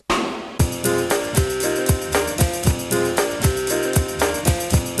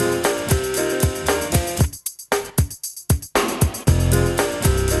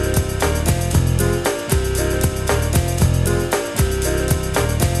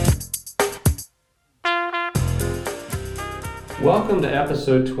Welcome to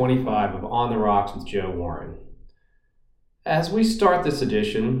episode 25 of On the Rocks with Joe Warren. As we start this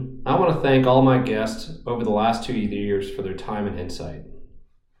edition, I want to thank all my guests over the last 2 years for their time and insight.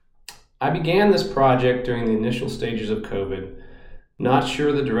 I began this project during the initial stages of COVID, not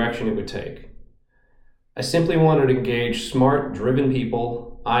sure the direction it would take. I simply wanted to engage smart, driven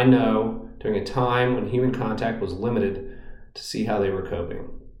people I know during a time when human contact was limited to see how they were coping.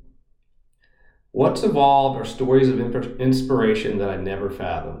 What's evolved are stories of inspiration that I never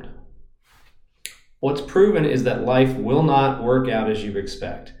fathomed. What's proven is that life will not work out as you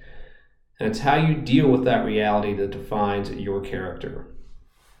expect, and it's how you deal with that reality that defines your character.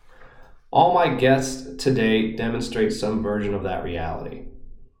 All my guests today demonstrate some version of that reality.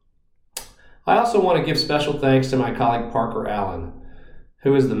 I also want to give special thanks to my colleague Parker Allen,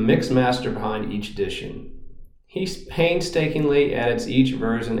 who is the mix master behind each edition. He painstakingly edits each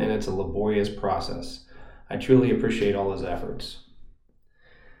version, and it's a laborious process. I truly appreciate all his efforts.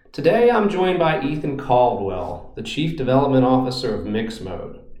 Today, I'm joined by Ethan Caldwell, the Chief Development Officer of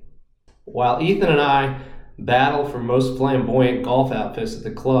Mixmode. While Ethan and I battle for most flamboyant golf outfits at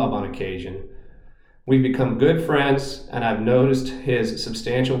the club on occasion, we've become good friends, and I've noticed his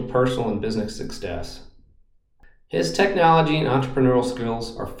substantial personal and business success. His technology and entrepreneurial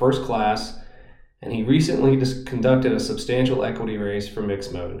skills are first class, and he recently conducted a substantial equity raise for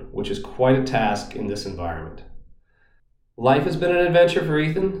Mixmode, which is quite a task in this environment. Life has been an adventure for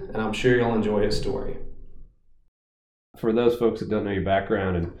Ethan, and I'm sure you'll enjoy his story. For those folks that don't know your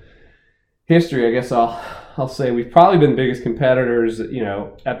background and history, I guess I'll say we've probably been biggest competitors,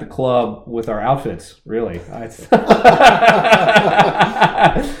 at the club with our outfits, really.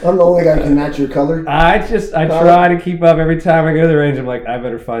 I'm the only guy who can match your color. I try to keep up every time I go to the range. I'm like, I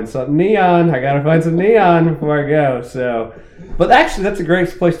better find something neon. I got to find some neon before I go. So, but actually, that's a great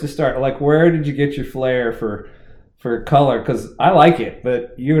place to start. Like, where did you get your flair for color? Because I like it,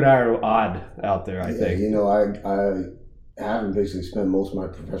 but you and I are odd out there, I think. I haven't basically spent most of my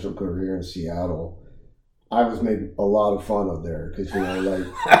professional career in Seattle. I was made a lot of fun up there because, like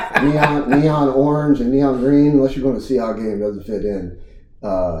neon orange and neon green, unless you're going to see how a game doesn't fit in.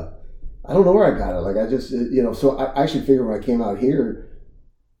 I don't know where I got it. Like, I just, so I actually figured when I came out here,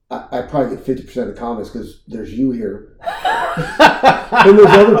 I probably get 50% of comments because there's you here. And there's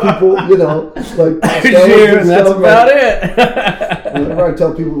other people, like, and that's about it. Whenever I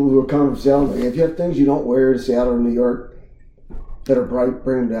tell people who are coming from Seattle, like, if you have things you don't wear in Seattle or New York that are bright,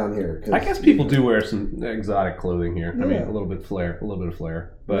 bring them down here. I guess people do wear some exotic clothing here. Yeah. I mean, a little bit of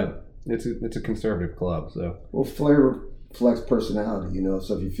flair, but it's a conservative club, so. Well, flair reflects personality,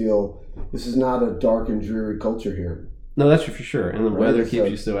 so if you feel this is not a dark and dreary culture here. No, that's for sure, and the weather keeps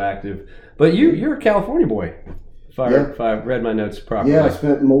you so active. But you're a California boy, if I've read my notes properly. Yeah, I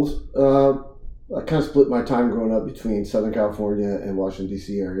spent I kind of split my time growing up between Southern California and Washington,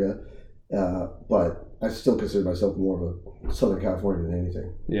 D.C. area, but I still consider myself more of a Southern California than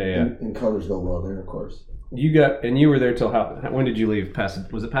anything. Yeah. And colors go well there, of course. You were there till when did you leave?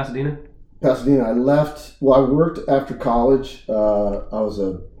 Was it Pasadena? Pasadena. I left. Well, I worked after college. I was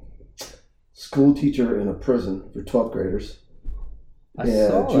a school teacher in a prison for 12th graders. I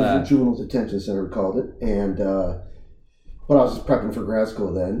saw that. Juvenile Detention Center, we called it. And but I was just prepping for grad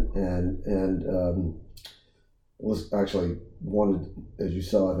school then, and was actually wanted, as you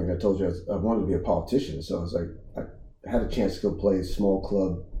saw, I think I told you, I wanted to be a politician. So I was like, I had a chance to go play small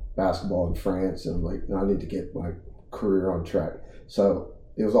club basketball in France, and I'm like, no, I need to get my career on track. So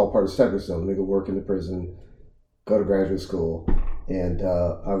it was all part of stepping stone. Let me go work in the prison, go to graduate school, and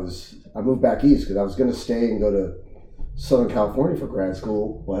I moved back east because I was going to stay and go to Southern California for grad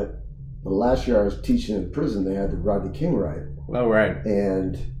school, but the last year I was teaching in prison, they had the Rodney King riot. Oh, right.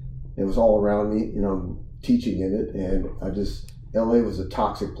 And it was all around me, I'm teaching in it, and LA was a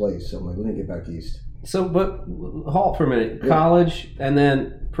toxic place, so I'm like, let me get back east. So, but halt for a minute. College and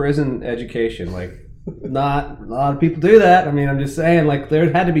then prison education, like, not a lot of people do that. I mean, I'm just saying, like,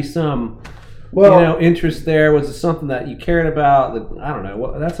 there had to be some, interest there. Was it something that you cared about? I don't know.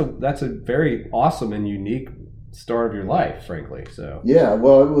 Well, that's a very awesome and unique start of your life, frankly. So yeah,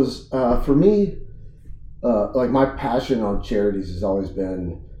 well, it was for me. Like, my passion on charities has always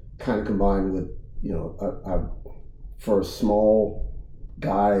been kind of combined with, for a small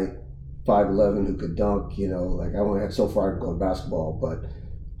guy, 5'11", who could dunk, like, I only had so far I could go in basketball, but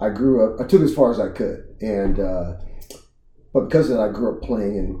I took as far as I could, and but because of that, I grew up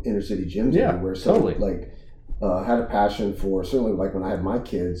playing in inner city gyms everywhere. So totally. Like, had a passion for, certainly, like, when I had my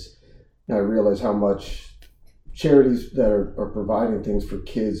kids, I realized how much charities that are providing things for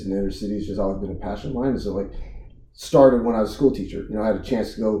kids in inner cities has always been a passion of mine. And so, like, started when I was a school teacher. I had a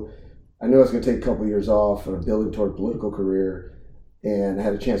chance to go I knew I was going to take a couple of years off and I'm building toward a political career, and I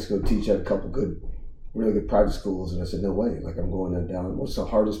had a chance to go teach at a couple really good private schools, and I said, no way, like I'm going down. What's the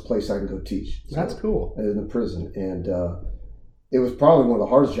hardest place I can go teach? So, that's cool. in the prison, and it was probably one of the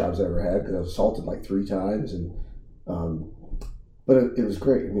hardest jobs I ever had because I was assaulted like 3 times, and but it was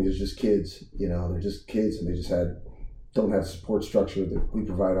great. I mean, there's just kids, they're just kids, and they just don't have support structure that we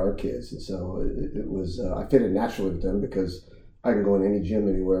provide our kids, and so it was I fit in naturally with them because I can go in any gym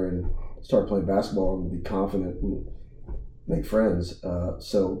anywhere and start playing basketball and be confident and make friends.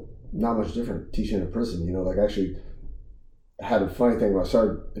 So not much different teaching in a prison. Like actually I had a funny thing when I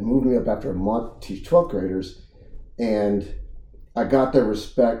started. It moved me up after a month to teach 12th graders, and I got their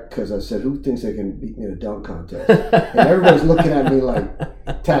respect because I said, who thinks they can beat me in a dunk contest? And everybody's looking at me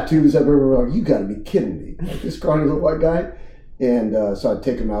like tattoos everywhere. Like, you got to be kidding me. Like this scrawny little white guy. And so I'd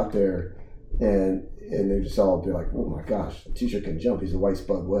take them out there, and they just all be like, oh my gosh, the teacher can jump. He's a white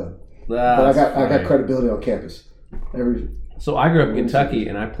Spud Webb. But I got credibility on campus. So I grew up in Kentucky,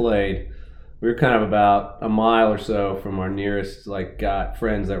 and we were kind of about a mile or so from our nearest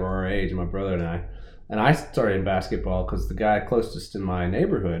friends that were our age, my brother and I. And I started in basketball because the guy closest in my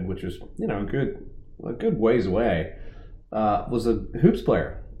neighborhood, which was a good ways away, was a hoops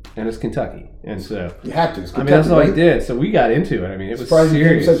player, and it's Kentucky. And so you had to. It's Kentucky, that's all he did. So we got into it. I mean, it was surprised serious.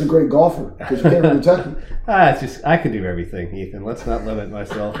 You became such a great golfer because you came from Kentucky. It's just I could do everything, Ethan. Let's not limit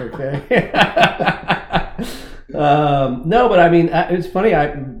myself, okay? No, but I mean, it's funny.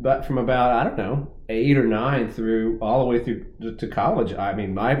 But from about, I don't know, 8 or 9 through all the way through to college. I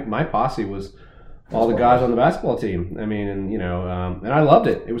mean, my posse was all the guys on the basketball team. I mean, and I loved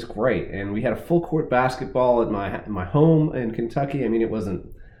it. It was great, and we had a full court basketball at my home in Kentucky. I mean, it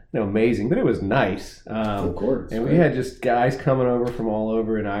wasn't amazing, but it was nice. Full court, and we had just guys coming over from all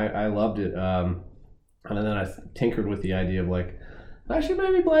over, and I loved it. And then I tinkered with the idea of I should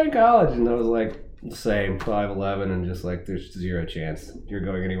maybe play in college, and I was like, the same, 5'11", and just there's zero chance you're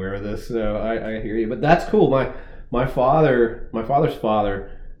going anywhere with this. So I hear you, but that's cool. My father's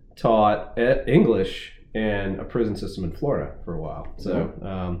father taught English in a prison system in Florida for a while. So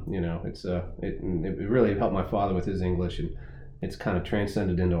it really helped my father with his English, and it's kind of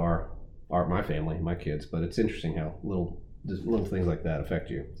transcended into my family, my kids. But it's interesting how little things like that affect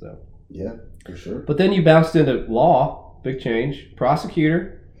you. So yeah, for sure. But then you bounced into law, big change,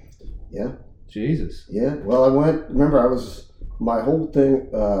 prosecutor. Yeah. Jesus. Yeah. Well, my whole thing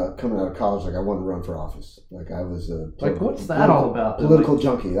coming out of college, I wanted to run for office. I was a what's that all about? Political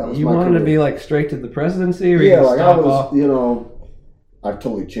junkie. That was you my wanted career. to be straight to the presidency, or I was. I've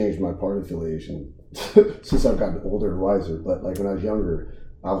totally changed my party affiliation since I've gotten older and wiser. But when I was younger,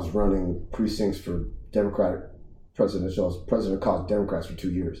 I was running precincts for Democratic presidential. I was president of college Democrats for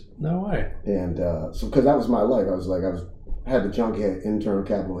 2 years. No way. And so because that was my life, I had the junkie at intern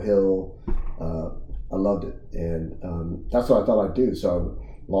Capitol Hill. I loved it, and that's what I thought I'd do. So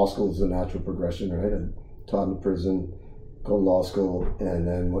law school is a natural progression, right? I taught in the prison, go to law school, and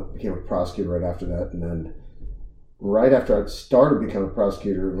then became a prosecutor right after that. And then right after I started becoming a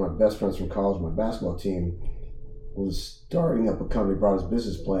prosecutor, my best friends from college, my basketball team, was starting up a company, brought his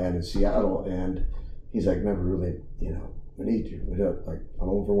business plan in Seattle, and he's like, never really, we need you. I'm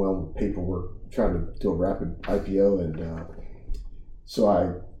overwhelmed with paperwork, trying to do a rapid IPO, and so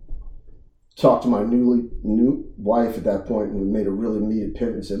I talked to my new wife at that point, and we made a really needed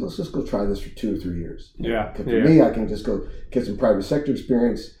pivot and said, let's just go try this for 2 or 3 years. Yeah. For me, I can just go get some private sector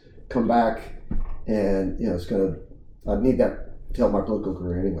experience, come back, and I need that to help my political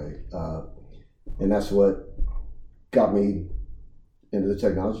career anyway. And that's what got me into the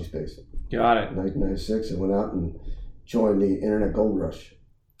technology space. Got it. In 1996, I went out and joined the internet gold rush.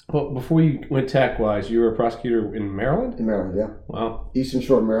 Well, before you went tech-wise, you were a prosecutor in Maryland? In Maryland, yeah. Wow. Eastern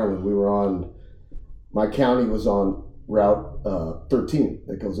Shore, Maryland. We were my county was on Route 13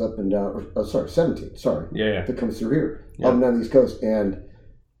 that goes up and down, 17, Yeah. that comes through here, Yeah. up and down the East Coast. And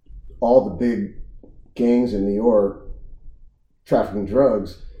all the big gangs in New York trafficking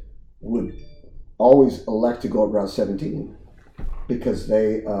drugs would always elect to go up Route 17 because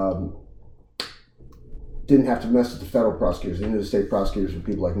they didn't have to mess with the federal prosecutors. They knew the state prosecutors and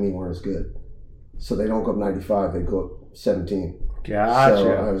people like me weren't as good. So they don't go up 95, they go up 17. Gotcha.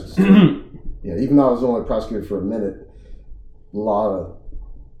 So I was just, even though I was only prosecutor for a minute, a lot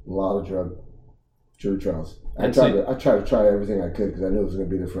of drug jury trials. I tried to try everything I could because I knew it was going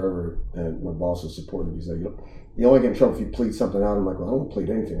to be there forever, and my boss was supportive. He's like, you only get in trouble if you plead something out. I'm like, well, I don't plead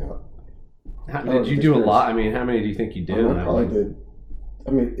anything out. Did you do a lot? I mean, how many do you think you did? I probably did.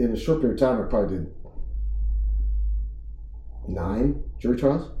 I mean, in a short period of time, I probably did 9 jury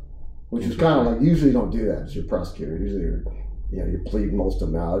trials, which is kind of usually you don't do that as your prosecutor. Usually you're you're pleading most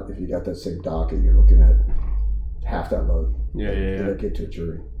of them out. If you got that same docket, you're looking at half that load. Yeah. Get to a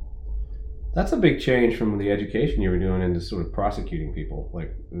jury. That's a big change from the education you were doing into sort of prosecuting people.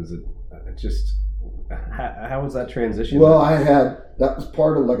 Like, was it just how was that transition? Well, that was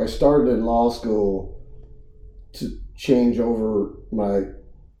part of, like, I started in law school to change over my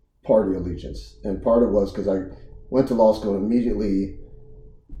party allegiance, and part of it was because I went to law school and immediately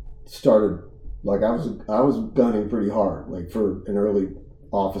started, like, I was gunning pretty hard, like, for an early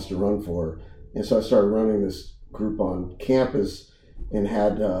office to run for, and so I started running this group on campus and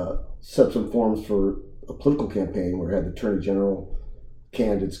had set up some forms for a political campaign where I had the attorney general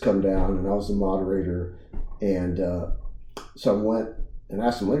candidates come down, and I was the moderator, and so I went and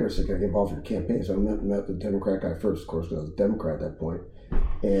asked him later, I said, can I get involved in your campaign? So I met the Democrat guy first, of course, because I was a Democrat at that point.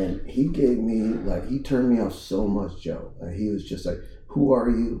 And he gave me, like, he turned me off so much, Joe. He was just like, who are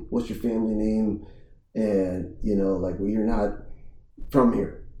you? What's your family name? And, like, well, you're not from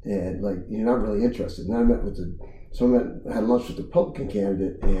here. And, like, you're not really interested. And I had lunch with the Republican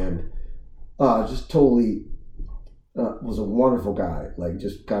candidate, and just totally was a wonderful guy. Like,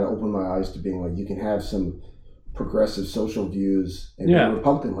 just kind of opened my eyes to being like, you can have some progressive social views and be a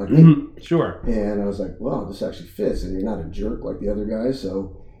Republican like me. Sure. And I was like, well, this actually fits, and you're not a jerk like the other guys.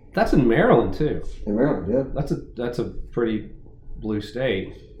 So that's in Maryland too. In Maryland, yeah. That's a pretty blue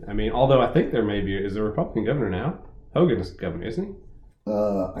state. I mean, although I think is there a Republican governor now? Hogan's governor, isn't he?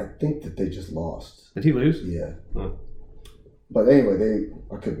 I think that they just lost. Did he lose? Yeah. Huh. But anyway,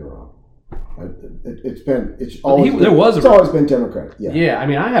 I could be wrong. It's always been Democratic. Yeah. Yeah. I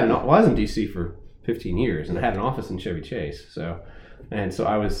mean, I was in D.C. for 15 years, and I had an office in Chevy Chase. So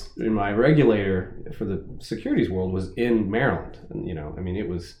I was in my regulator for the securities world was in Maryland, and it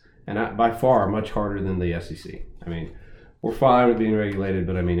was, by far much harder than the SEC. I mean, we're fine with being regulated,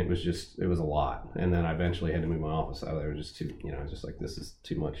 but I mean, it was a lot. And then I eventually had to move my office out there, just just like, this is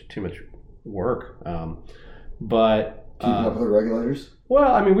too much work. But keeping up with the regulators.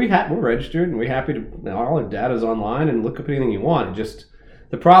 Well, I mean, we're registered, and we're happy to. All our data's online, and look up anything you want.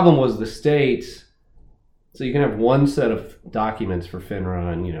 The problem was the states. So you can have one set of documents for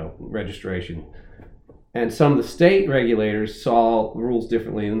FINRA and, registration. And some of the state regulators saw rules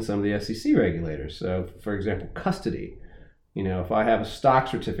differently than some of the SEC regulators. So, for example, custody. If I have a stock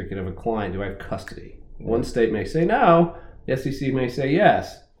certificate of a client, do I have custody? One state may say no. The SEC may say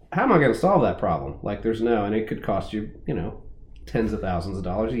yes. How am I going to solve that problem? Like, there's no, and it could cost you, tens of thousands of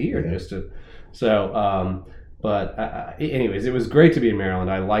dollars a year just to. So, anyways, it was great to be in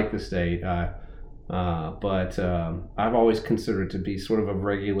Maryland. I like the state. But I've always considered it to be sort of a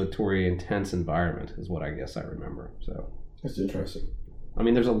regulatory intense environment is what I guess I remember. So that's interesting. I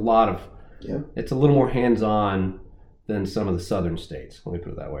mean, there's a lot of, it's a little more hands-on than some of the southern states. Let me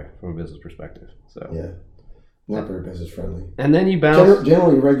put it that way from a business perspective. So not very business friendly. And then you bounce.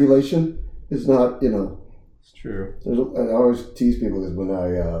 Generally, regulation is not, It's true. I always tease people because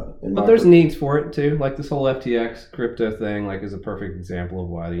when but there's needs for it too. Like this whole FTX crypto thing, like, is a perfect example of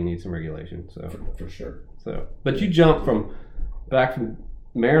why you need some regulation. So for sure. So, but you jump back from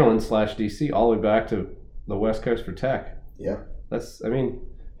Maryland / DC all the way back to the West Coast for tech. Yeah. I mean,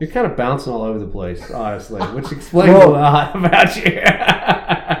 you're kind of bouncing all over the place, honestly, which explains a lot about you.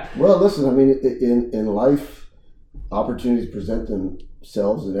 Well, listen, I mean, in life, opportunities present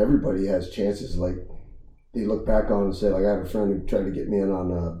themselves, and everybody has chances. Like, you look back on and say, like, I have a friend who tried to get me in on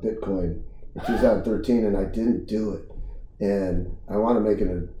Bitcoin in 2013, and I didn't do it. And I want to make it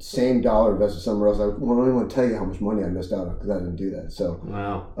a same dollar invested somewhere else. I don't even want to tell you how much money I missed out on because I didn't do that. So,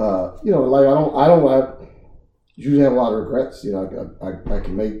 wow. Like, I don't usually have a lot of regrets. I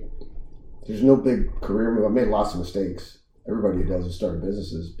can make. There's no big career move. I made lots of mistakes. Everybody does in starting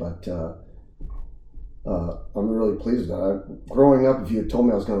businesses, but I'm really pleased with that. Growing up, if you had told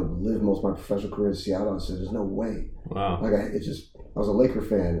me I was going to live most of my professional career in Seattle, I said, "There's no way." Wow. Like I was a Laker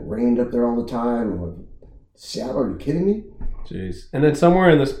fan. It rained up there all the time. I'm like, Seattle? Are you kidding me? Jeez. And then somewhere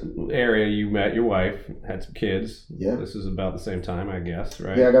in this area, you met your wife, had some kids. Yeah. This is about the same time, I guess,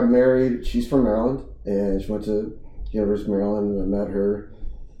 right? Yeah, I got married. She's from Maryland, and she went to University of Maryland, and I met her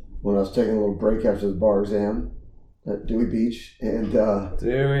when I was taking a little break after the bar exam at Dewey Beach. And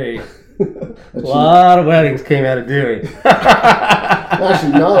Dewey. A lot of weddings came out of Dewey.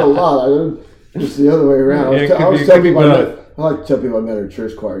 Actually, not a lot. It's the other way around. I like to tell people I met her at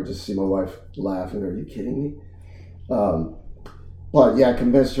church choir just to see my wife laugh. And are you kidding me? But yeah, I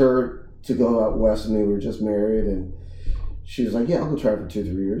convinced her to go out west with me. We were just married, and she was like, "Yeah, I'll go try for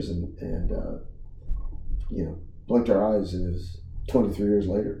 2-3 years." And blinked our eyes, and it was 23 years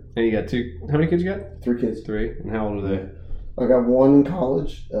later. And you got two? How many kids you got? 3 kids. 3. And how old are they? I got one in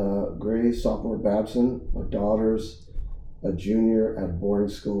college, Grace, sophomore at Babson. My daughters, a junior at a boarding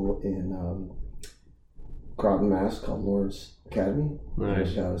school in Groton, Mass, called Lawrence Academy. Nice.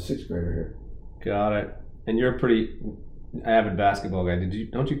 I've got a 6th grader here. Got it. And you're a pretty avid basketball guy.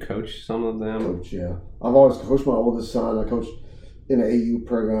 Don't you coach some of them? Coach, yeah. I've always coached my oldest son. I coached in an AU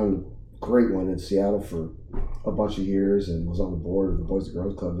program, great one in Seattle for a bunch of years, and was on the board of the Boys and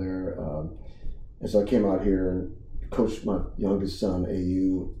Girls Club there. And so I came out here and coached my youngest son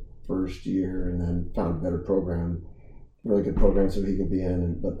AU first year, and then found a better program, really good program, so he can be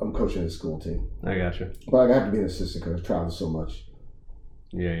in. But I'm coaching the school team. I gotcha. But I have to be an assistant coach. I travel so much.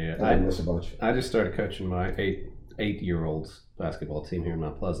 Yeah. I miss a bunch. I just started coaching my 8-year-olds basketball team here in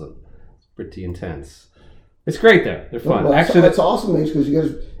Mount Pleasant. It's pretty intense. It's great though. They're fun. Well, actually, that's awesome, H, because you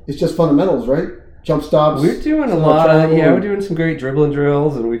guys, it's just fundamentals, right? Jump stops. We're doing a lot of we're doing some great dribbling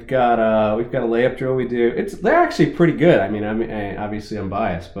drills, and we've got a layup drill we do. They're actually pretty good. I mean, obviously I'm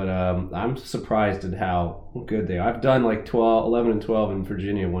biased, but I'm surprised at how good they are. I've done like 11 and 12 in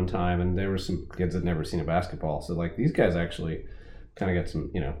Virginia one time, and there were some kids that never seen a basketball. So like these guys actually kind of got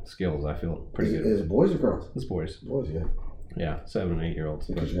some skills. I feel pretty good. Is it boys or girls? It's boys. Boys, yeah. Yeah, 7 and 8-year-olds.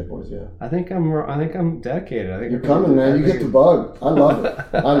 Because you got boys, yeah. I think I'm dedicated. I think you're coming, man. You get the bug. I love it.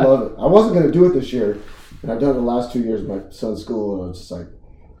 I love it. I wasn't going to do it this year, and I've done it the last 2 years at my son's school, and I was just like,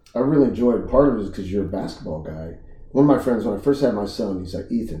 I really enjoyed it. Part of it is because you're a basketball guy. One of my friends, when I first had my son, he's like,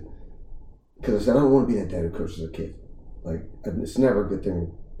 Ethan, because I said, I don't want to be that dad who coaches their kid. Like, it's never a good thing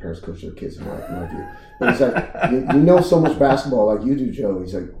when parents coach their kids, in my view. But he's like, you know so much basketball like you do, Joe.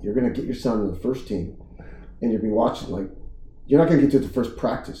 He's like, you're going to get your son in the first team, and you'll be watching, like, you're not going to get to the first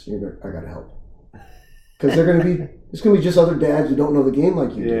practice. You're going to, I got to help. Because it's going to be just other dads who don't know the game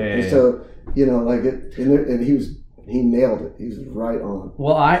like you do. And so, like it, and he nailed it. He was right on.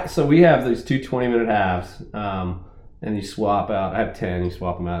 Well, so we have these 2 20-minute halves, and you swap out. I have 10. You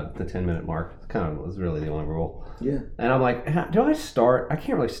swap them out at the 10-minute mark. It's really the only rule. Yeah. And I'm like, do I start? I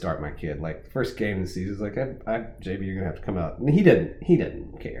can't really start my kid. Like first game of the season, is like, JB, you're gonna have to come out. And he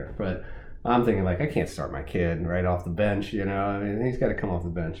didn't care, but I'm thinking like, I can't start my kid right off the bench. I mean, he's got to come off the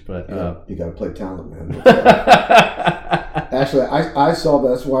bench. But you got to play talent, man. Actually, I saw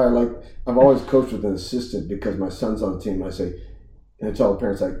that's why I've always coached with an assistant because my son's on the team. And I tell the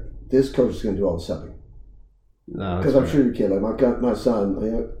parents like, this coach is gonna do all the subbing. Because I'm sure your kid, like my son,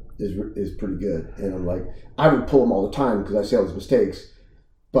 is pretty good, and I'm like, I would pull him all the time because I see all his mistakes,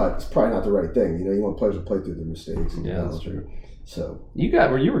 but it's probably not the right thing. You want players to play through their mistakes. Yeah, that's true. So you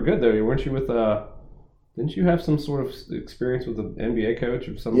were good though, weren't you? With didn't you have some sort of experience with an NBA coach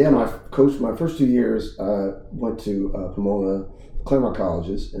or something? Yeah, my first 2 years went to Pomona, Claremont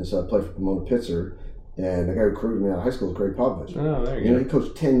colleges, and so I played for Pomona Pitzer, and the guy who recruited me out of high school was Greg Popovich. Oh, there you go. He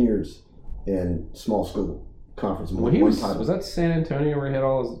coached 10 years in small school conference. Well, was that San Antonio where he had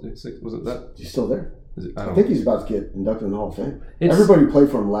all his? Was it that? He's still there. I think he's about to get inducted in the Hall of Fame. Everybody played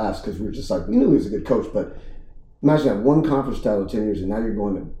for him last because we were just like, we knew he was a good coach, but imagine that one conference title 10 years, and now you're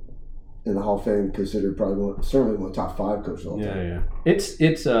going in the Hall of Fame, considered probably certainly one of the top 5 coaches all the time. Yeah.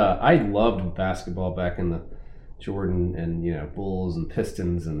 It's I loved basketball back in the Jordan and Bulls and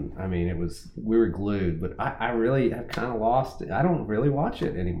Pistons, and I mean we were glued, but I really have kind of lost it. I don't really watch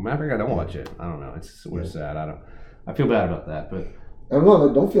it anymore. Matter of fact, I don't watch it. I don't know. It's sort of sad. I feel bad about that, but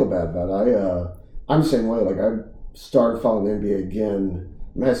don't feel bad about it. I'm the same way. Like I started following the NBA again.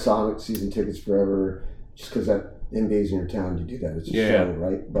 I had Sonic season tickets forever, just because that NBA's in your town. You do that. It's a show,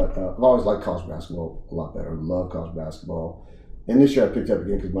 right? But I've always liked college basketball a lot better. I love college basketball, and this year I picked up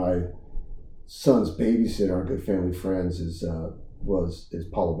again because my son's babysitter, our good family friends, is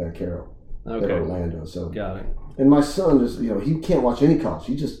Paulo Banchero in Orlando. So got it. And my son just he can't watch any college.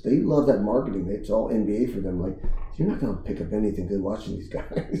 They love that marketing. It's all NBA for them. Like, you're not going to pick up anything good watching these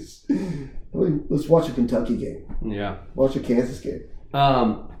guys. Let's watch a Kentucky game. Yeah. Watch a Kansas game.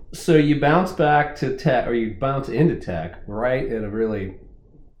 So you bounce back to Tech, or you bounce into Tech, right at a really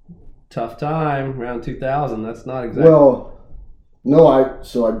tough time around 2000. That's not exactly. Well, no, I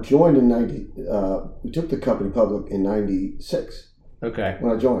joined in 90. We took the company public in 96. Okay.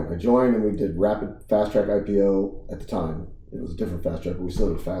 When I joined and we did rapid fast track IPO at the time. It was a different fast track, but we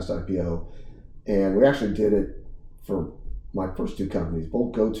still did fast IPO. And we actually did it for my first 2 companies.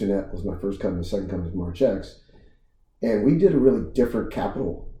 Both GoToNet was my first company, the second company was MarchX. And we did a really different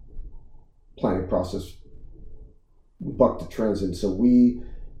capital planning process. We bucked the trends. And so we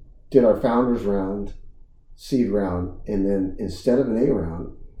did our founders round, seed round, and then instead of an A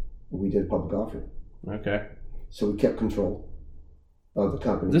round, we did a public offering. Okay. So we kept control of the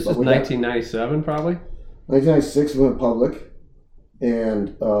company. This is 1997, probably? 1996, we went public.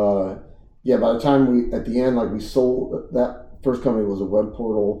 And by the time at the end, we sold, that first company was a web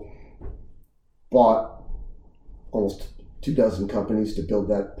portal, bought almost 24 companies to build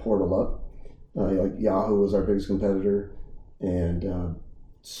that portal up. Like Yahoo was our biggest competitor, and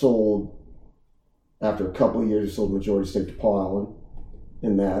sold after a couple of years. Sold majority stake to Paul Allen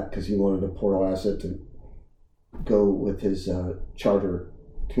in that because he wanted a portal asset to go with his Charter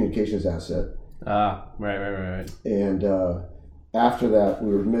Communications asset. Right. And after that,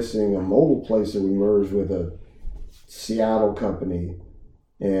 we were missing a mobile place that we merged with a Seattle company,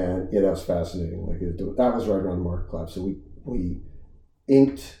 and that was fascinating. That was right around the market collapse. So we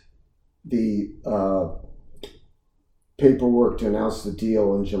inked the paperwork to announce the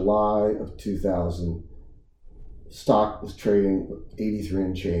deal in July of 2000. Stock was trading 83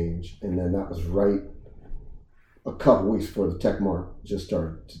 and change, and then that was right a couple weeks before the tech market just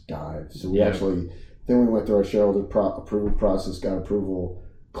started to dive. So we then we went through our shareholder approval process, got approval,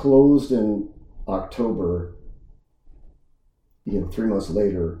 closed in October. 3 months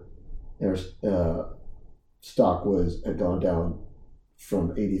later, our stock had gone down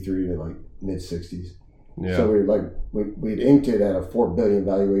from 83 to like mid 60s. Yeah. So we'd inked it at a $4 billion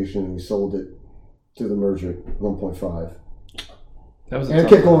valuation, and we sold it through the merger at 1.5. That was and it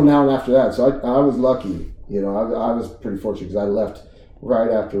kept going down after that. So I was lucky. I was pretty fortunate because I left right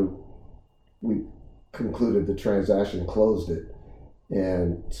after we concluded the transaction, closed it,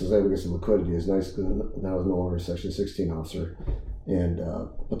 and so I was able to get some liquidity. It's nice because now I was no longer a Section 16 officer, and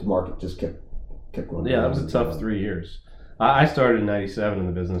but the market just kept going. Yeah, that was a tough 3 years. I started in '97 in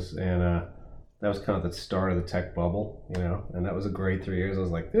the business, and that was kind of the start of the tech bubble, and that was a great 3 years. I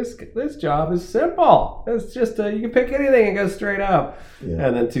was like, this job is simple. It's just you can pick anything and go straight up. Yeah.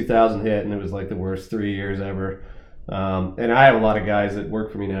 And then 2000 hit, and it was like the worst 3 years ever. And I have a lot of guys that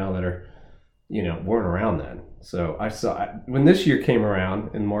work for me now that are, weren't around then. So I saw when this year came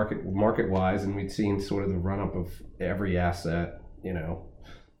around and market wise, and we'd seen sort of the run up of every asset,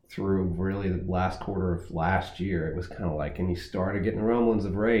 through really the last quarter of last year. It was kind of like, and you started getting rumblings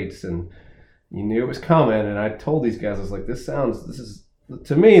of rates, and you knew it was coming. And I told these guys, I was like,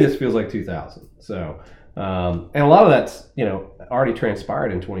 to me, this feels like 2000. So, and a lot of that's, already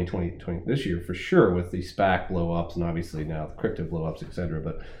transpired in 2020 this year for sure, with the SPAC blow ups and obviously now the crypto blow ups, et cetera.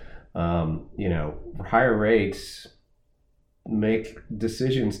 But, higher rates make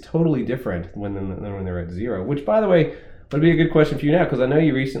decisions totally different than when they're at zero, which, by the way, would be a good question for you now, because I know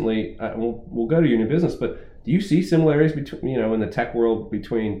you recently, we'll go to your new business, but do you see similarities between, in the tech world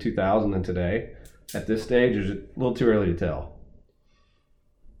between 2000 and today at this stage, or is it a little too early to tell?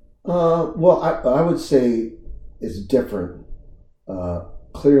 Well, I would say it's different.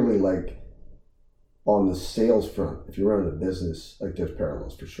 Clearly, like on the sales front, if you're running a business, like there's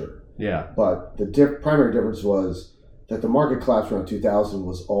parallels for sure. Yeah. But the primary difference was that the market collapse around 2000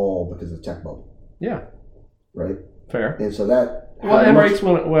 was all because of the tech bubble. Yeah. Right? Fair. And so that and rates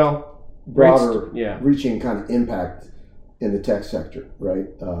went broader, reaching kind of impact in the tech sector, right?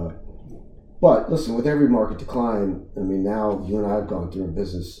 But listen, with every market decline, I mean, now you and I have gone through in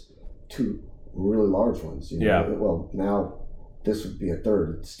business 2 really large ones. Yeah. Well, now this would be a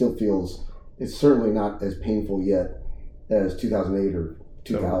third. It still feels, it's certainly not as painful yet as 2008 or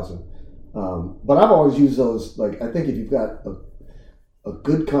 2000. But I've always used those, like, I think if you've got a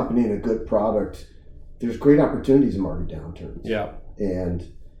good company and a good product, there's great opportunities in market downturns. Yeah. And,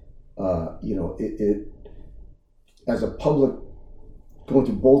 it as a public, going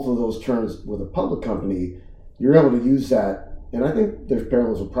through both of those terms with a public company, you're able to use that. And I think there's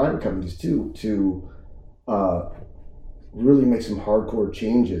parallels with private companies too, to really make some hardcore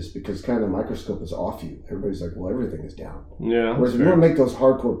changes, because kind of the microscope is off you. Everybody's like, well, everything is down. Yeah. Whereas if you want to make those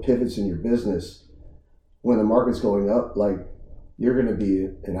hardcore pivots in your business when the market's going up, like, you're going to be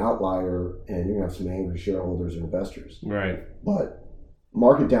an outlier and you're going to have some angry shareholders or investors. Right. But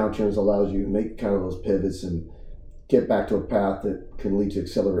market downturns allows you to make kind of those pivots and get back to a path that can lead to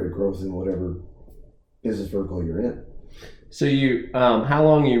accelerated growth in whatever business vertical you're in. So you, how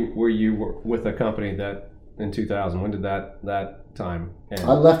long were you with a company that in 2000? When did that time end?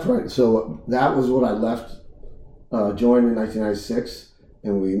 I left right. So that was what I left, joined in 1996,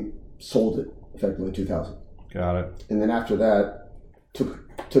 and we sold it effectively in 2000. Got it. And then after that,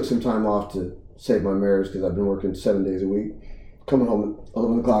 took some time off to save my marriage, because I've been working 7 days a week, coming home at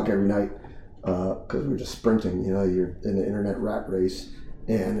 11 o'clock every night, because we're just sprinting. You're in the internet rat race,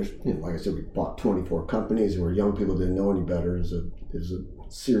 and there's, like I said, we bought 24 companies, and we're young people didn't know any better. It was a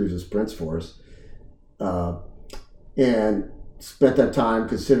series of sprints for us, and spent that time,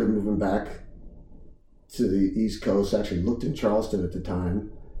 considered moving back to the East Coast. Actually looked in Charleston at the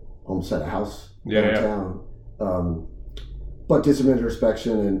time, almost had a house downtown. But did some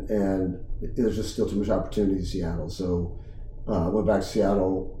introspection, and there's just still too much opportunity in Seattle. So went back to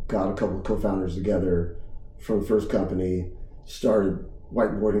Seattle, got a couple of co-founders together, from the first company, started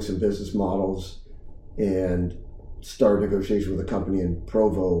whiteboarding some business models, and started negotiation with a company in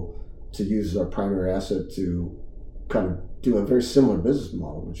Provo to use as our primary asset to kind of do a very similar business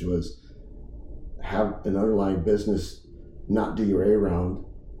model, which was have an underlying business, not do your A round,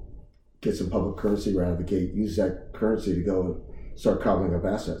 get some public currency right out of the gate, use that currency to go and start cobbling up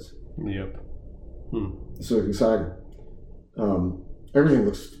assets. Yep. So it's exciting. Everything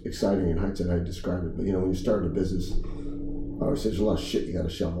looks exciting in hindsight. I describe it, but when you start a business, I always say there's a lot of shit you got to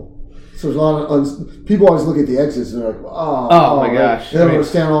shovel. So there's a lot of people always look at the exits and they're like, oh my gosh. They don't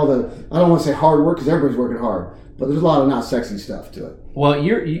understand all the. I don't want to say hard work because everybody's working hard, but there's a lot of not sexy stuff to it. Well,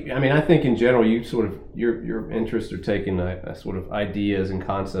 I think in general, you sort of your interests are taking a sort of ideas and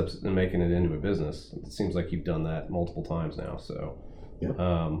concepts and making it into a business. It seems like you've done that multiple times now. So,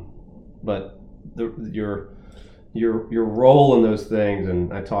 yeah. But your role in those things,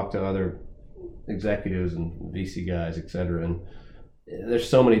 and I talk to other executives and VC guys, et cetera, and there's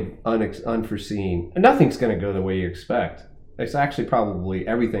so many unforeseen, and nothing's going to go the way you expect. It's actually probably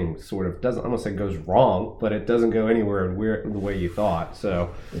everything sort of doesn't, I'm going to say goes wrong, but it doesn't go anywhere the way you thought.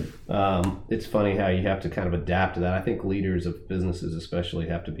 So it's funny how you have to kind of adapt to that. I think leaders of businesses especially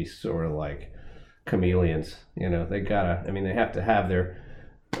have to be sort of like chameleons. They have to have their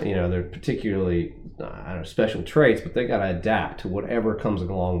particularly special traits, but they got to adapt to whatever comes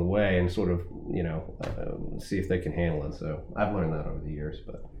along the way and sort of see if they can handle it. So I've learned that over the years.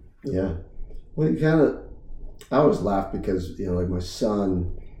 But yeah, well, I always laugh because like my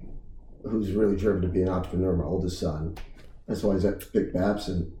son, who's really driven to be an entrepreneur, my oldest son, that's why he's at Vic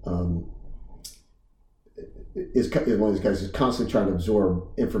Babson, is one of these guys who's constantly trying to absorb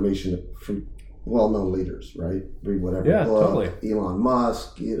information from well-known leaders, right? Read whatever book, totally. Elon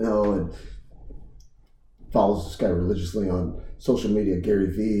Musk, and follows this guy religiously on social media,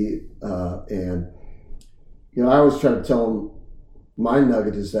 Gary Vee, and I always try to tell him my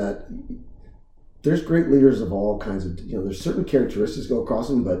nugget is that there's great leaders of all kinds of, there's certain characteristics go across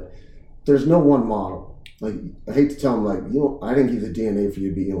them, but there's no one model. Like, I hate to tell him, like, I didn't give the DNA for you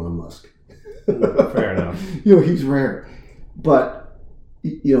to be Elon Musk. Fair enough. He's rare. But,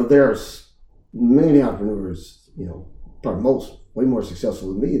 there's many entrepreneurs, probably way more successful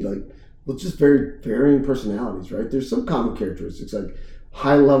than me, like, with just very varying personalities, right? There's some common characteristics, like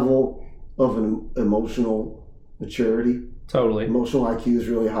high level of an emotional maturity. Totally. Emotional IQ is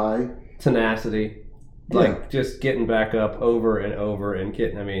really high. Tenacity. Like just getting back up over and over and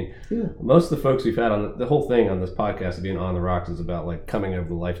most of the folks we've had on the whole thing on this podcast of being on the rocks is about like coming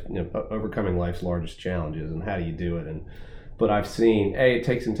over overcoming life's largest challenges and how do you do it. But I've seen, it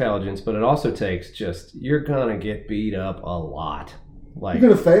takes intelligence, but it also takes you're going to get beat up a lot. Like, you're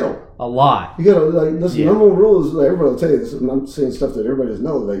going to fail. A lot. You got to, listen, the number one rule is, everybody will tell you this, and I'm saying stuff that everybody doesn't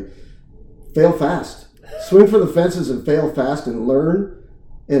know, like, fail fast. Swing for the fences and fail fast and learn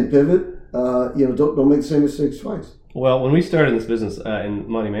and pivot. Don't make the same mistakes twice. Well, when we started this business, in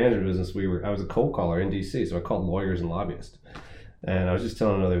money management business, I was a cold caller in DC, so I called lawyers and lobbyists. And I was just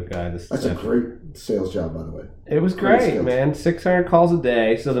telling another guy this. That's a great sales job, by the way. It was great, man. 600 calls a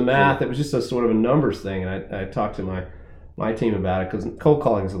day. So the math, it was just a sort of a numbers thing. And I talked to my team about it because cold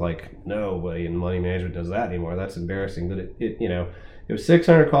calling is like, nobody in money management does that anymore. That's embarrassing. But it was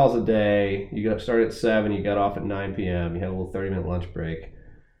 600 calls a day. You started at 7, you got off at 9 p.m. You had a little 30-minute lunch break.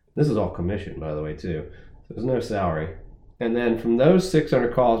 This is all commission, by the way, too. So there's no salary. And then from those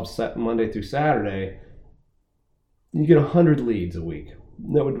 600 calls Monday through Saturday, you get 100 leads a week.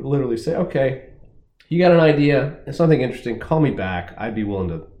 That would literally say, okay, you got an idea, it's something interesting, call me back. I'd be willing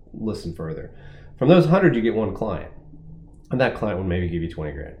to listen further. From those 100, you get one client. And that client would maybe give you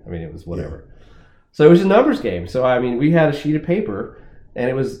 20 grand. It was whatever. Yeah. So it was a numbers game. So, we had a sheet of paper, and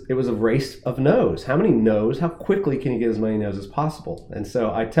it was a race of no's. How many no's? How quickly can you get as many no's as possible? And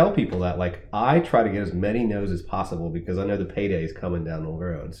so I tell people that, like, I try to get as many no's as possible because I know the payday is coming down the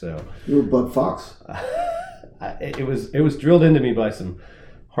road. So you're Bud Fox. It was drilled into me by some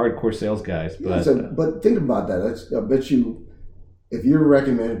hardcore sales guys. But but think about that. I bet you, if you're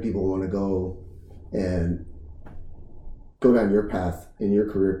recommending people want to go and go down your path, in your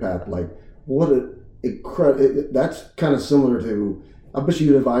career path, like, what that's kind of similar to, I bet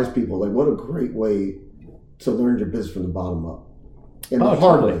you advise people, like, what a great way to learn your business from the bottom up. And the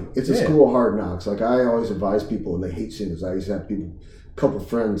hard way. It's a school of hard knocks. Like, I always advise people, and they hate seeing this. I used to have a couple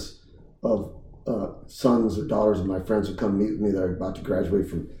friends of sons or daughters of my friends would come meet with me that are about to graduate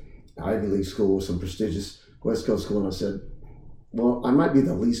from Ivy League school or some prestigious West Coast school. And I said, well, I might be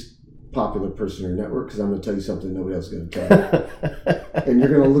the least popular person in your network because I'm going to tell you something nobody else is going to tell you. And you're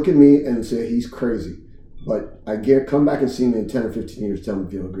going to look at me and say, he's crazy. But come back and see me in 10 or 15 years, tell me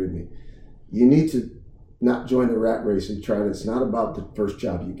if you don't agree with me. You need to not join the rat race and try to. It's not about the first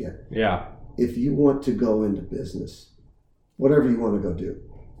job you get. Yeah. If you want to go into business, whatever you want to go do,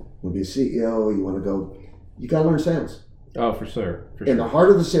 you want to be a CEO, you want to go, you got to learn sales. Oh, for sure. And the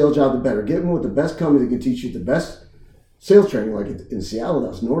harder the sales job, the better. Get in with the best company that can teach you the best sales training. Like in Seattle, that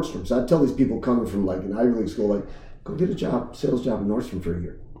was Nordstrom. So I'd tell these people coming from like an Ivy League school, like, go get a job, sales job at Nordstrom for a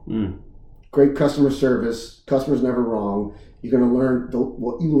year. Great customer service. Customer's never wrong. You're going to learn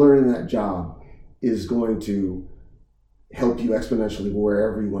what you learn in that job is going to help you exponentially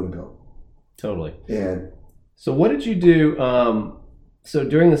wherever you want to go. Totally. And so what did you do? So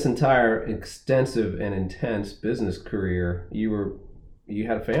during this entire extensive and intense business career, you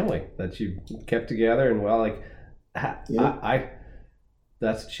had a family that you kept together, and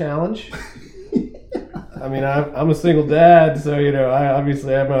that's a challenge. I mean, I'm a single dad, so I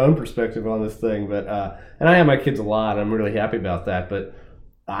obviously have my own perspective on this thing, but and I have my kids a lot. I'm really happy about that, but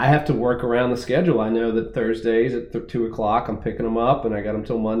I have to work around the schedule. I know that Thursdays at 2:00 I'm picking them up, and I got them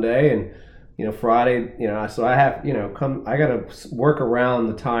till Monday, and Friday, so I have, I got to work around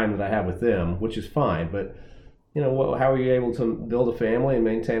the time that I have with them, which is fine. But, how are you able to build a family and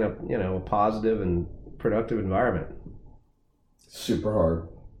maintain a positive and productive environment? Super hard.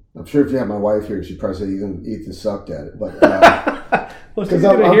 I'm sure if you had my wife here, she'd probably say Ethan sucked at it. But because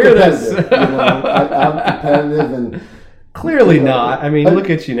I'm hear this. I'm competitive and clearly not. I mean, look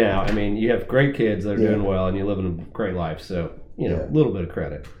at you now. I mean, you have great kids that are doing well, and you live in a great life. So. A little bit of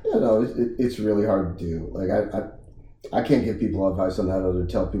credit. Yeah, no, it's really hard to do. Like I can't give people advice on how to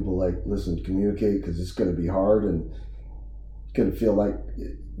tell people like, listen, communicate because it's going to be hard and it's going to feel like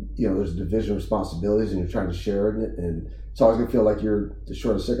there's a division of responsibilities and you're trying to share in it, and it's always going to feel like you're the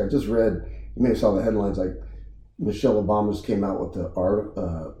short of sick. I just read, you may have saw the headlines, like Michelle Obama just came out with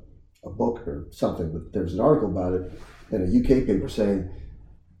a book or something, but there's an article about it in a UK paper saying,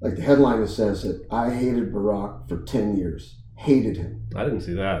 like the headline says that I hated Barack for 10 years. Hated him. I didn't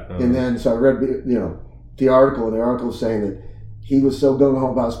see that. And then, so I read, the article, and the article was saying that he was so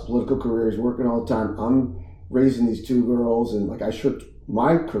gung-ho about his political career, he's working all the time. I'm raising these two girls, and like I shirked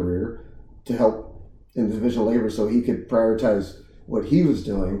my career to help in the division of labor so he could prioritize what he was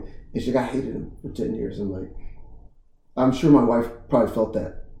doing. And she got hated him for 10 years. And like, I'm sure my wife probably felt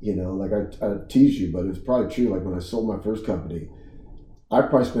that, like I tease you, but it's probably true. Like when I sold my first company, I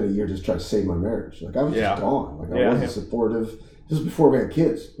probably spent a year just trying to save my marriage. Like I was just gone. Like I wasn't supportive. This was before we had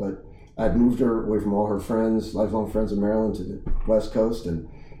kids, but I'd moved her away from all her friends, lifelong friends in Maryland, to the West Coast, and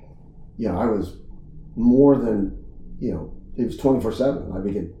I was more than it was 24/7. I'd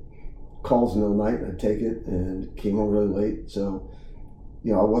be getting calls in the middle of the night, and I'd take it, and came home really late. So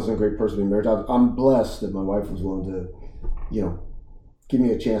I wasn't a great person to be married. I'm blessed that my wife was willing to give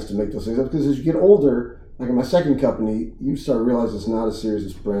me a chance to make those things up, because as you get older. Like in my second company, you start realizing it's not a series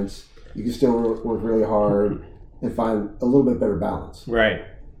of sprints. You can still work really hard and find a little bit better balance. Right.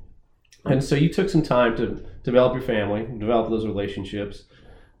 And so you took some time to develop your family, develop those relationships.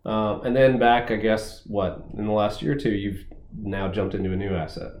 And then back, I guess, in the last year or two, you've now jumped into a new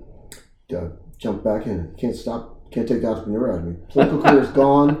asset. Jumped back in. Can't take the entrepreneur out of me. Political career's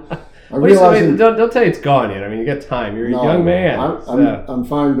gone. Don't tell you it's gone yet. I mean, you got time. You're a young man. I'm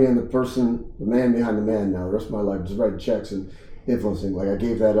fine being the man behind the man now. The rest of my life, just writing checks and influencing. Like I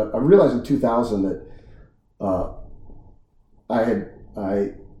gave that up. I realized in 2000 that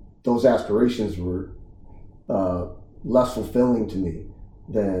those aspirations were less fulfilling to me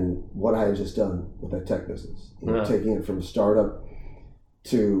than what I had just done with that tech business. Taking it from a startup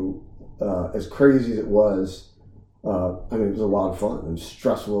to as crazy as it was. It was a lot of fun. It was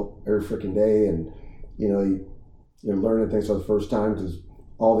stressful every freaking day, and you're learning things for the first time because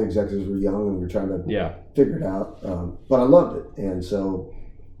all the executives were young and we were trying to figure it out. But I loved it, and so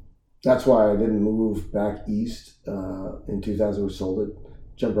that's why I didn't move back east. In 2000, we sold it,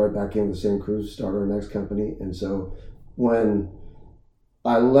 jumped right back in with the same crew, started our next company, and so when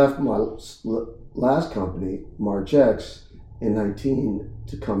I left my last company, MarchX, in 19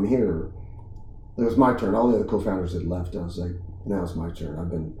 to come here. It was my turn. All the other co-founders had left. I was like, now it's my turn. I've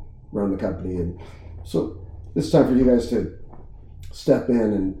been running the company. And so it's time for you guys to step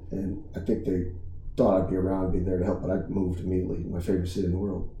in. And I think they thought I'd be around, be there to help. But I moved immediately. My favorite city in the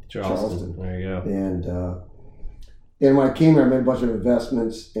world, Charleston. There you go. And when I came here, I made a bunch of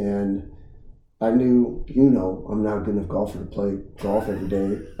investments. And I knew, I'm not a good enough golfer to play golf every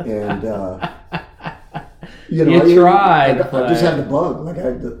day. And, you tried. I just had the bug. Like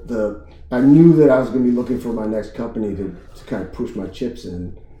I knew that I was going to be looking for my next company to kind of push my chips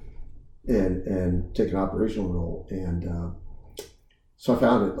in and take an operational role. And so I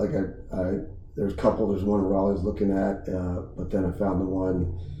found it. Like there's a couple. There's one in Raleigh I was looking at, but then I found the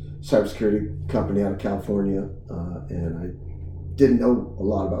one cybersecurity company out of California, and I didn't know a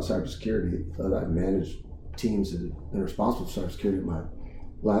lot about cybersecurity. I managed teams that had been responsible for cybersecurity at my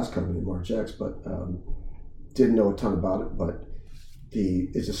last company, MarchX, but didn't know a ton about it. But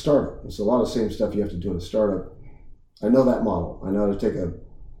it's a startup. It's a lot of the same stuff you have to do in a startup. I know that model. I know how to take a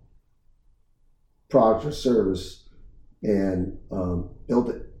product or service and build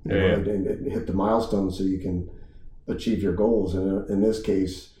it, and hit the milestones so you can achieve your goals. And in this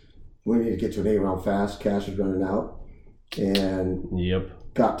case, we need to get to an A round fast. Cash is running out, and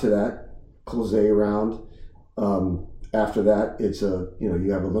got to that, close the A round. After that, it's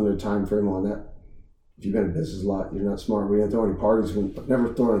you have a limited time frame on that. If you've been in business a lot, you're not smart. We didn't throw any parties. I've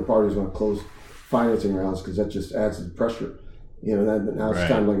never thrown any parties when I close financing rounds because that just adds to the pressure. Now it's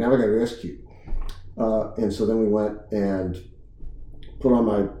time, like, now I got to execute. And so then we went and put on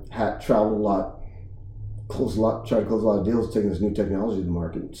my hat, traveled a lot, tried to close a lot of deals, taking this new technology to the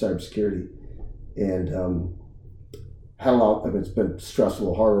market, cybersecurity, and had a lot. It's been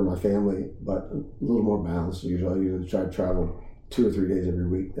stressful, harder on my family, but a little more balanced. Usually, I usually try to travel 2 or 3 days every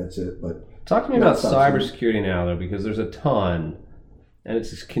week. That's it. But talk to me about cybersecurity now, though, because there's a ton, and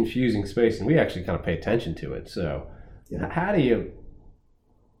it's this confusing space, and we actually kind of pay attention to it. So, how do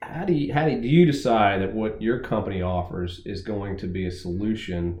you decide that what your company offers is going to be a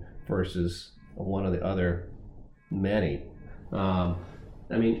solution versus one of the other many?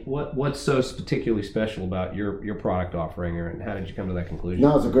 What's so particularly special about your product offering, and how did you come to that conclusion?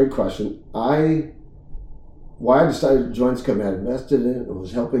 No, it's a great question. Why I decided to join this company, I invested in it. I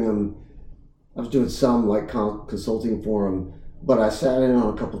was helping them. I was doing some consulting for them, but I sat in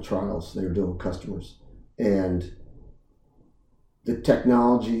on a couple trials they were doing with customers, and the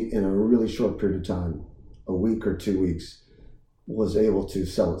technology in a really short period of time, a week or 2 weeks, was able to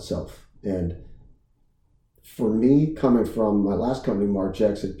sell itself. And for me, coming from my last company,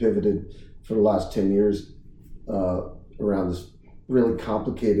 MarchX, had pivoted for the last 10 years around this really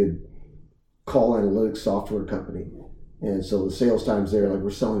complicated call analytics software company. And so the sales times there, like,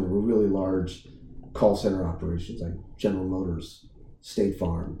 we're selling to really large call center operations like General Motors, State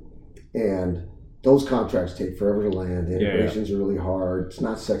Farm. And those contracts take forever to land. The integrations are really hard. It's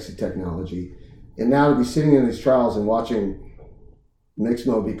not sexy technology. And now to be sitting in these trials and watching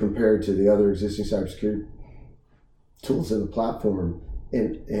Mixmo be compared to the other existing cybersecurity tools in the platform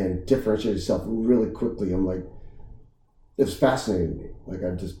and differentiate itself really quickly, I'm like, it's fascinating to me. Like,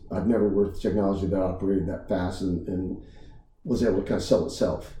 I've never worked with technology that operated that fast and was able to kind of sell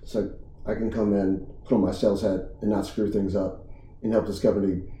itself. So I can come in, put on my sales hat, and not screw things up, and help this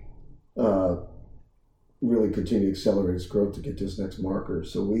company really continue to accelerate its growth to get to its next marker.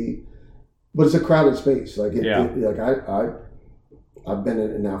 But it's a crowded space. Like, I've been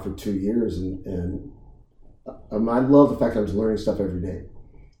in it now for 2 years, and I love the fact that I was learning stuff every day.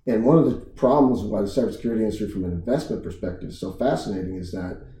 And one of the problems why the cybersecurity industry from an investment perspective is so fascinating is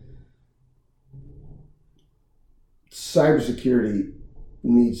that cybersecurity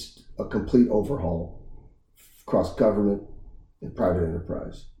needs a complete overhaul across government and private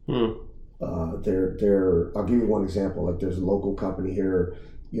enterprise. I'll give you one example. Like, there's a local company here,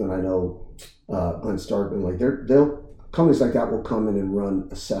 you and I know, Glenn Starkman. Like, companies like that will come in and run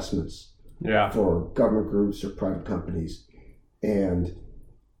assessments for government groups or private companies, and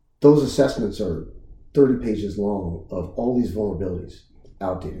those assessments are 30 pages long of all these vulnerabilities,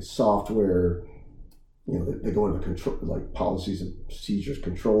 outdated software. They go into control, like policies and procedures,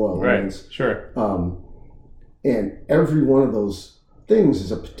 control elements. Right. Sure. And every one of those things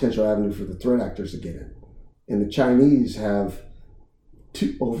is a potential avenue for the threat actors to get in. And the Chinese have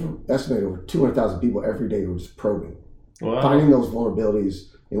estimated over 200,000 people every day who are just probing, finding those vulnerabilities.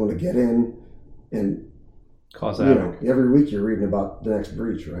 They want to get in and cause havoc. Every week you're reading about the next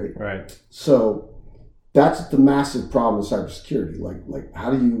breach, right? Right. So that's the massive problem with cybersecurity. Like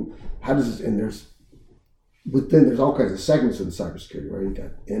how does this, and there's all kinds of segments in cybersecurity, right? You've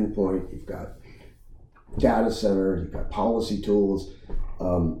got endpoint, you've got data center, you've got policy tools,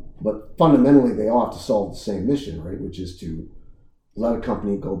 but fundamentally they all have to solve the same mission, right? Which is to let a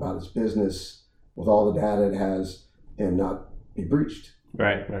company go about its business with all the data it has and not be breached.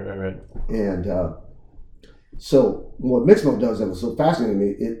 Right. And so what Mixmo does that was so fascinating to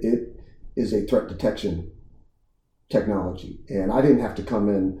me, it is a threat detection technology. And I didn't have to come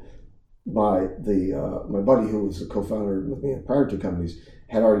in. My buddy, who was the co-founder with me in prior two companies,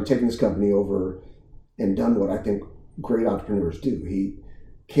 had already taken this company over and done what I think great entrepreneurs do. He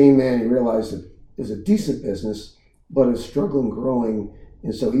came in, he realized that it was a decent business, but it was struggling growing.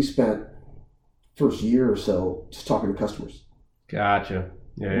 And so he spent first year or so just talking to customers. Gotcha.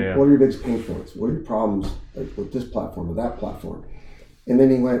 Yeah. What are your biggest pain points? What are your problems with this platform or that platform? And then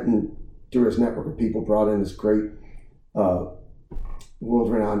he went and through his network of people brought in this great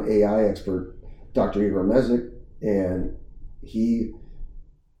world-renowned AI expert, Dr. Igor Mezek, and he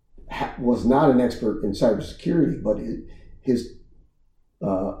was not an expert in cybersecurity, but his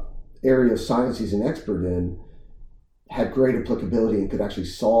area of science he's an expert in had great applicability and could actually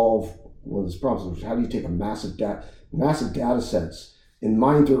solve one of his problems, which is how do you take a massive data sets and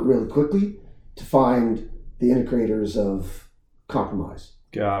mine through it really quickly to find the indicators of compromise.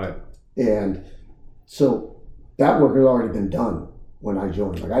 Got it. And so that work had already been done when I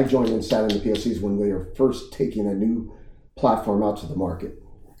joined. Like I joined and sat in the POCs when we were first taking a new platform out to the market.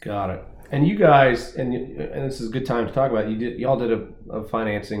 Got it. And you guys, and this is a good time to talk about it, y'all did a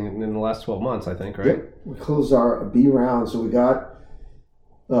financing in the last 12 months, I think, right? Yep. We closed our B round. So we got,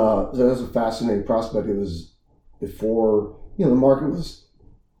 so that was a fascinating prospect. It was before, the market was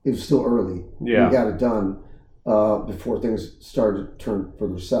still early. Yeah. We got it done before things started to turn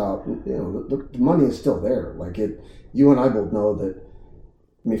further south. The money is still there. Like you and I both know that,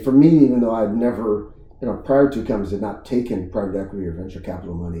 for me, even though I'd never, prior to companies had not taken private equity or venture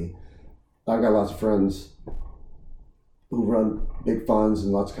capital money, I've got lots of friends who run big funds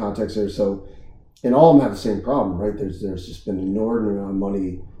and lots of contacts there. So, and all of them have the same problem, right? There's just been an inordinate amount of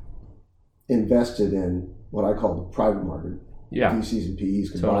money invested in what I call the private market. Yeah. VCs and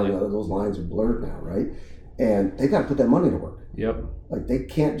PEs combined. Totally. Those lines are blurred now, right? And they got to put that money to work. Yep. Like they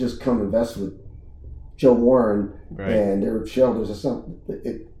can't just come invest with Joe Warren and their shareholders.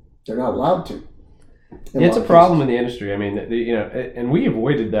 They're not allowed to. It's a problem in the industry. I mean, and we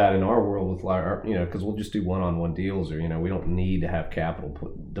avoided that in our world with our, because we'll just do one-on-one deals, or we don't need to have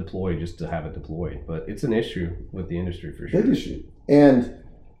capital deployed just to have it deployed. But it's an issue with the industry for sure. Big issue. And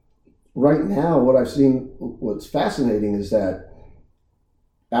right now, what I've seen, what's fascinating is that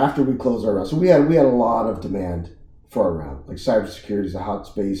after we closed our round, so we had a lot of demand for our round. Like cybersecurity is a hot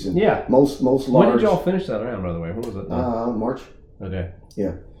space, and most large. When did y'all finish that round, by the way? When was it? March. Okay.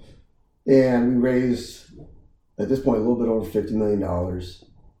 Yeah. And we raised, at this point, a little bit over $50 million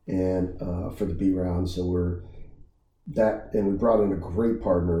and for the B round. So and we brought in a great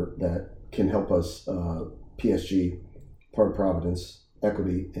partner that can help us, PSG, part of Providence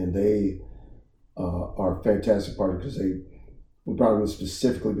Equity, and they are a fantastic partner because we brought them in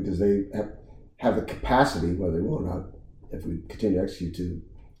specifically because they have the capacity, whether they will or not, if we continue to execute, to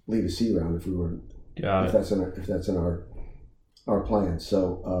lead a C round if that's in our plan.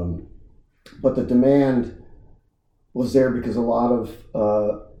 So. But the demand was there because a lot of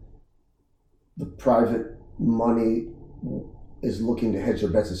the private money is looking to hedge their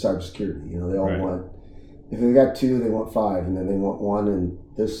bets in cybersecurity. They all want, if they got two, they want five, and then they want one in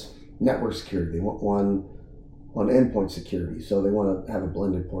this network security. They want one on endpoint security. So they want to have a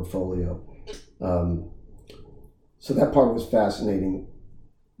blended portfolio. So that part was fascinating.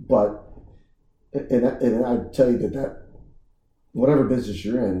 But, and I tell you that whatever business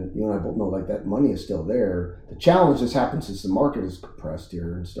you're in, you and I both know like that money is still there. The challenge that's happened since the market is compressed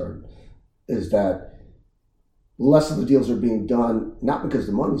here and started is that less of the deals are being done, not because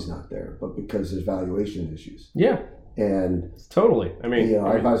the money's not there, but because there's valuation issues. Yeah. And totally.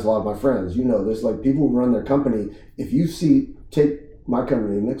 I advise a lot of my friends, there's like people who run their company. If you take my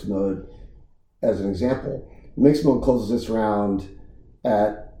company, Mixmode, as an example, Mixmode closes its round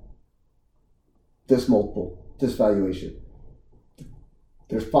at this multiple, this valuation.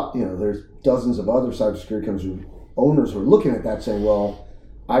 There's dozens of other cybersecurity companies, owners who are looking at that saying, well,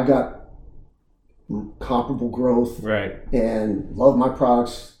 I've got comparable growth and love my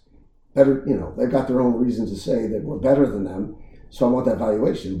products better. They've got their own reasons to say that we're better than them. So I want that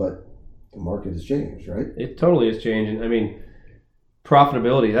valuation, but the market has changed, right? It totally is changing. I mean,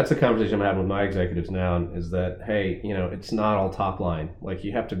 profitability, that's a conversation I'm having with my executives now, is that, hey, it's not all top line. Like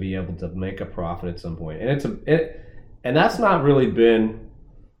you have to be able to make a profit at some point. And and that's not really been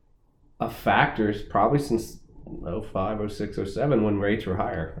a factor probably since 05, 06, 07 when rates were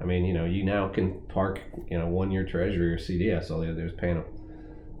higher. I mean, you now can park, 1 year treasury or CDS. All the others paying,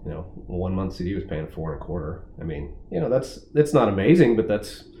 1 month CD was paying 4.25. I mean, that's not amazing, but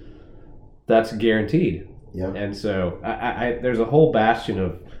that's guaranteed. Yeah. And so I there's a whole bastion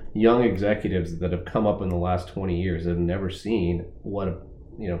of young executives that have come up in the last 20 years that have never seen what a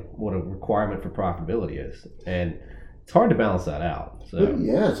requirement for profitability is. And it's hard to balance that out. So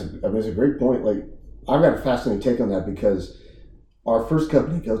yeah, it's a great point. Like I've got a fascinating take on that because our first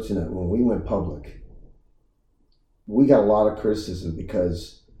company, GoToNet, when we went public, we got a lot of criticism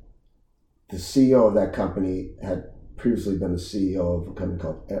because the CEO of that company had previously been the CEO of a company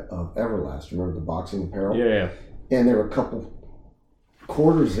called Everlast. Remember the boxing apparel? Yeah. And there were a couple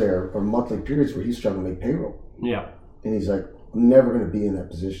quarters there or monthly periods where he struggled to make payroll. Yeah. And he's like, I'm never going to be in that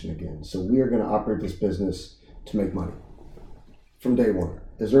position again. So we are going to operate this business to make money from day one,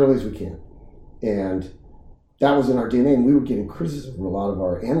 as early as we can. And that was in our DNA. And we were getting criticism from a lot of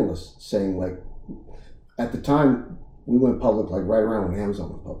our analysts saying, like, at the time, we went public like right around when Amazon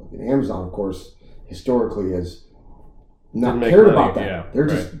went public. And Amazon, of course, historically has not cared about that. Yeah,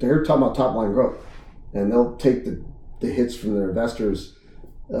 They're talking about top line growth. And they'll take the hits from their investors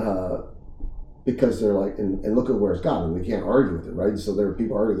because they're like, and look at where it's gotten. We can't argue with it, right? So there are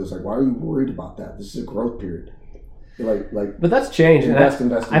people arguing this, like, why are you worried about that? This is a growth period. But that's changed. Invest.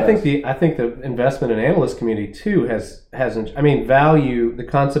 I think the investment and analyst community too hasn't. I mean, value. The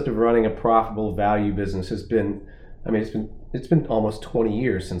concept of running a profitable value business has been. I mean, it's been almost 20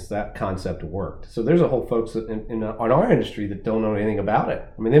 years since that concept worked. So there's a whole folks on our industry that don't know anything about it.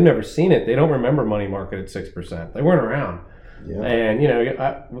 I mean, they've never seen it. They don't remember money market at 6%. They weren't around. Yeah. And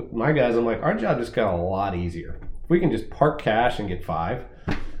my guys, I'm like, our job just got a lot easier. If we can just park cash and get 5,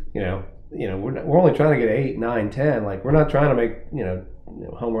 we're only trying to get 8, 9, 10. Like, we're not trying to make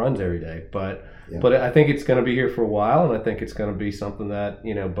home runs every day. But I think it's going to be here for a while, and I think it's going to be something that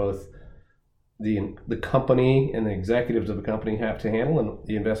both the company and the executives of the company have to handle, and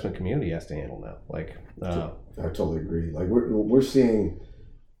the investment community has to handle now. Like, I totally agree. Like, we're seeing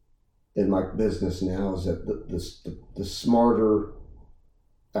in my business now is that the smarter.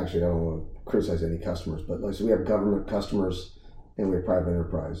 Actually, I don't want to criticize any customers, but so we have government customers. And we have private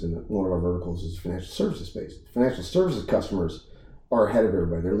enterprise, and one of our verticals is financial services space. Financial services customers are ahead of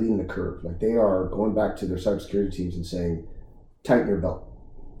everybody. They're leading the curve. Like, they are going back to their cybersecurity teams and saying, tighten your belt.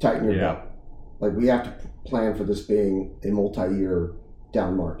 Like, we have to plan for this being a multi-year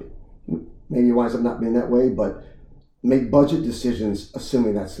down market. Maybe it winds up not being that way, but make budget decisions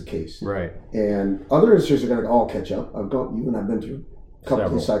assuming that's the case. Right. And other industries are going to all catch up. You and I've been through a couple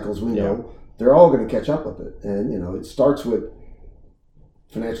of these cycles. We know they're all going to catch up with it. And, it starts with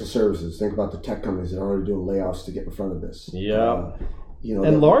financial services. Think about the tech companies that are already doing layoffs to get in front of this. Yeah.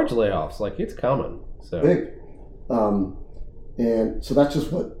 And large layoffs, like, it's coming. So big. And so that's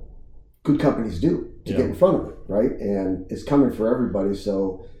just what good companies do to get in front of it, right? And it's coming for everybody.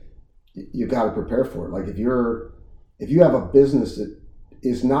 So you got to prepare for it. Like, if you have a business that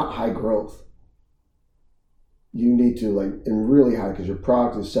is not high growth, you need to, and really high, because your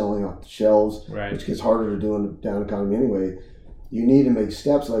product is selling off the shelves, which gets harder to do in the down economy anyway. You need to make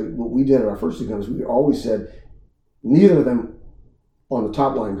steps like what we did at our first two companies. We always said neither of them on the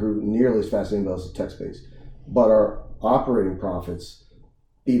top line grew nearly as fast as anybody else in the tech space, but our operating profits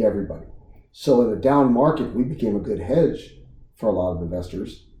beat everybody. So in a down market, we became a good hedge for a lot of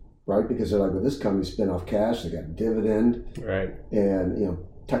investors, right? Because they're like, well, this company spin off cash, they got a dividend, right? And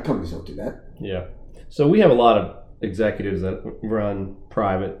tech companies don't do that. Yeah. So we have a lot of executives that run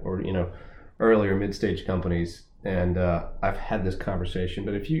private or earlier mid-stage companies. And I've had this conversation,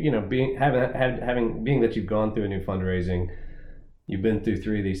 but if you being that you've gone through a new fundraising, you've been through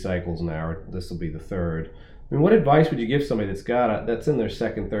 3 of these cycles now, or this will be the 3rd. I mean, what advice would you give somebody that's in their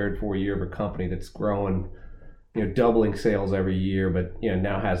 2nd, 3rd, 4th year of a company that's growing, doubling sales every year, but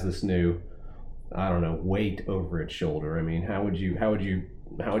now has this new, I don't know, weight over its shoulder? I mean, how would you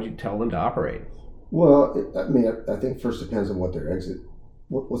tell them to operate? Well, I think first depends on what their exit.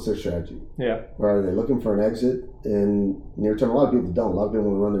 What's their strategy? Yeah. Or are they looking for an exit in near term? A lot of people don't. A lot of people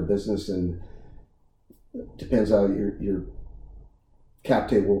want to run their business, and it depends how your cap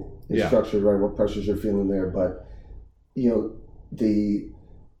table is structured, right? What pressures you're feeling there. But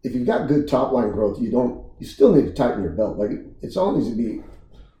if you've got good top line growth, you still need to tighten your belt. Like, it's all needs to be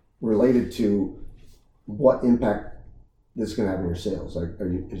related to what impact this is going to have on your sales. Like,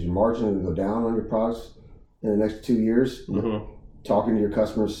 is your margin going to go down on your products in the next 2 years? Mm-hmm. Talking to your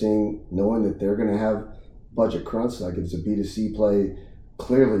customers, knowing that they're going to have budget crunch, like if it's a B2C play,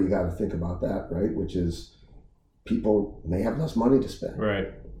 clearly you got to think about that, right? Which is people may have less money to spend.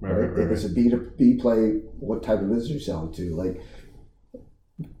 Right. If it's a B2B play, what type of business are you selling to? Like,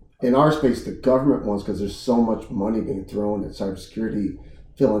 in our space, the government wants, because there's so much money being thrown at cybersecurity,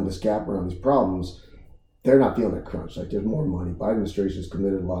 filling this gap around these problems, they're not feeling that crunch. Like, there's more money. Biden administration's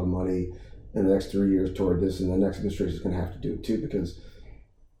committed a lot of money in the next 3 years toward this, and the next administration is going to have to do it too, because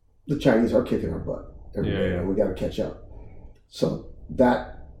the Chinese are kicking our butt every day, and we got to catch up. So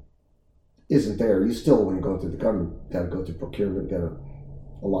that isn't there. You still, when you're going through the government, got to go through procurement, got a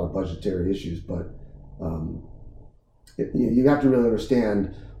lot of budgetary issues, but you have to really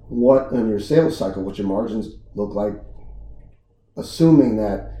understand what in your sales cycle, what your margins look like, assuming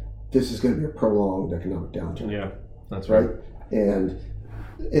that this is going to be a prolonged economic downturn. Yeah, that's right. And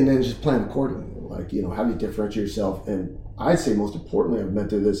then just plan accordingly. Like, how do you differentiate yourself? And I'd say most importantly, I've been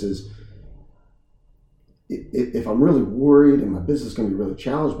through this, is if I'm really worried and my business is going to be really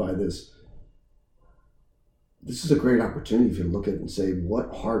challenged by this is a great opportunity for you to look at it and say,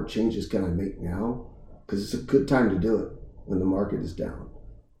 what hard changes can I make now? Because it's a good time to do it when the market is down,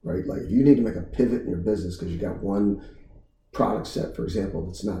 right? Like if you need to make a pivot in your business because you got one product set, for example,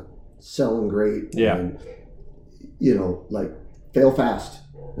 that's not selling great, and like fail fast,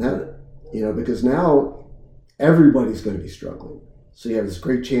 because now everybody's going to be struggling. So you have this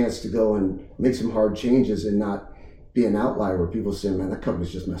great chance to go and make some hard changes and not be an outlier where people say, man, that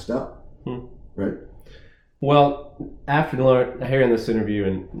company's just messed up, right? Well, after hearing this interview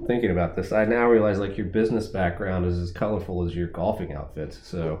and thinking about this, I now realize like your business background is as colorful as your golfing outfits.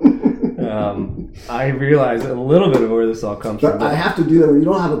 So I realize a little bit of where this all comes from. I have to do that. When you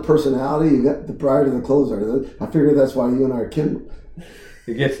don't have a personality, you got the pride of the closer. I figure that's why you and I are kin.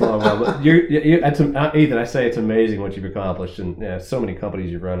 It gets along well, but Ethan, I say it's amazing what you've accomplished, and so many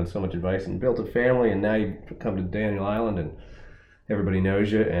companies you've run, and so much advice, and built a family, and now you've come to Daniel Island, and everybody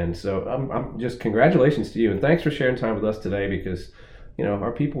knows you, and so I'm just congratulations to you, and thanks for sharing time with us today, because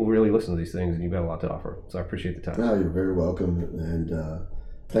our people really listen to these things, and you've got a lot to offer. So I appreciate the time. No, you're very welcome, and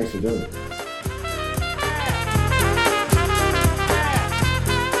thanks for doing it.